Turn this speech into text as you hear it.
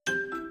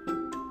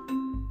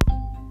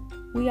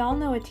We all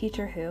know a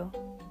teacher who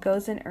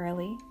goes in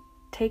early,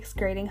 takes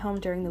grading home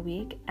during the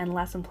week, and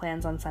lesson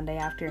plans on Sunday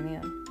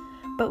afternoon.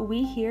 But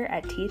we here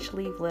at Teach,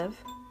 Leave, Live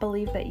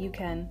believe that you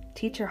can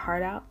teach your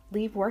heart out,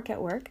 leave work at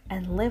work,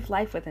 and live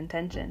life with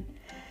intention.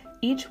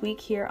 Each week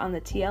here on the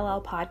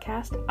TLL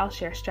podcast, I'll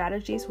share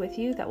strategies with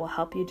you that will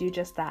help you do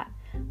just that.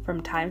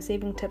 From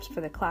time-saving tips for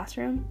the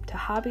classroom, to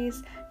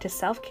hobbies, to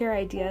self-care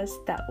ideas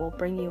that will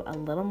bring you a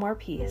little more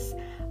peace.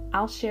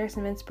 I'll share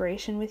some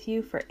inspiration with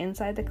you for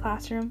inside the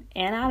classroom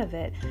and out of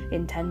it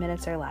in 10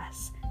 minutes or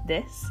less.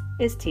 This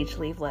is Teach,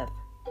 Leave, Live.